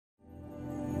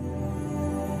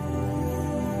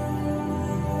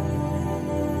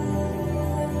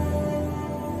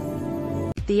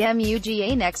The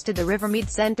MUGA next to the Rivermead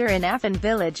Centre in Afon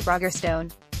Village,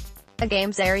 Rogerstone, a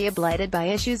games area blighted by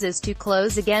issues, is to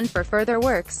close again for further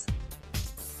works.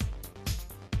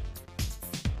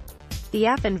 The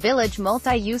Afon Village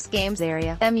multi-use games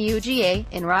area, MUGA,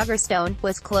 in Rogerstone,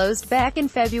 was closed back in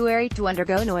February to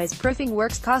undergo noise-proofing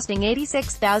works costing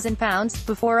 £86,000,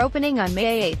 before opening on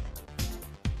May 8.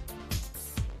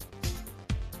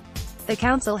 The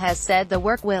council has said the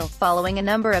work will, following a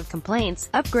number of complaints,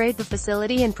 upgrade the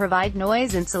facility and provide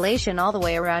noise insulation all the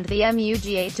way around the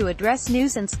MUGA to address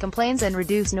nuisance complaints and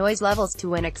reduce noise levels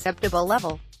to an acceptable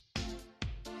level.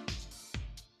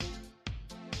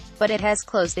 But it has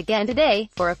closed again today,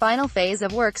 for a final phase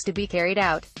of works to be carried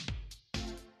out.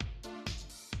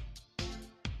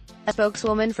 A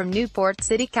spokeswoman from Newport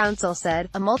City Council said,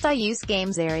 a multi-use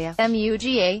games area,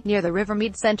 MUGA, near the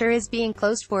Rivermead Centre is being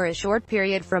closed for a short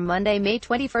period from Monday, May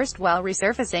 21, while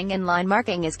resurfacing and line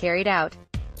marking is carried out.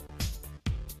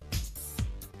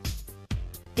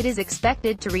 It is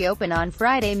expected to reopen on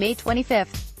Friday, May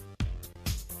 25.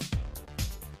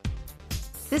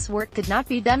 This work could not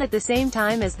be done at the same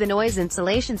time as the noise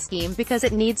insulation scheme because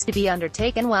it needs to be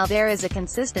undertaken while there is a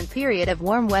consistent period of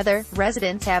warm weather.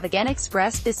 Residents have again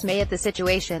expressed dismay at the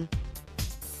situation.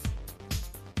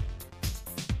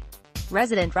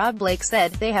 Resident Rob Blake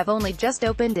said, they have only just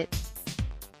opened it.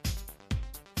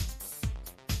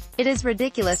 It is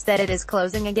ridiculous that it is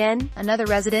closing again. Another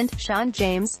resident, Sean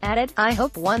James, added, I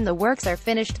hope when the works are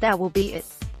finished that will be it.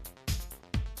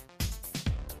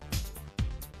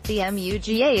 The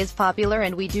MUGA is popular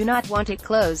and we do not want it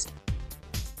closed.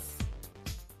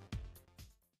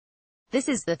 This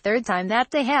is the third time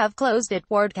that they have closed it,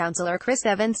 Ward Councillor Chris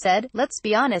Evans said. Let's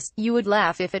be honest, you would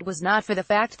laugh if it was not for the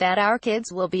fact that our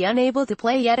kids will be unable to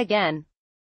play yet again.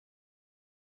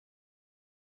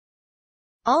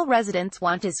 All residents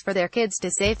want is for their kids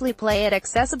to safely play at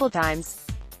accessible times.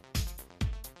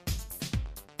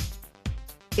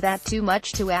 Is that too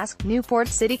much to ask? Newport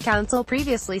City Council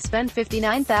previously spent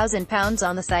 £59,000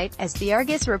 on the site, as the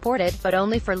Argus reported, but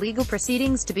only for legal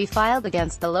proceedings to be filed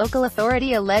against the local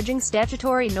authority alleging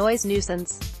statutory noise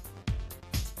nuisance.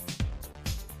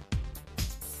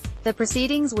 The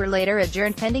proceedings were later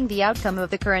adjourned pending the outcome of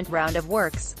the current round of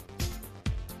works.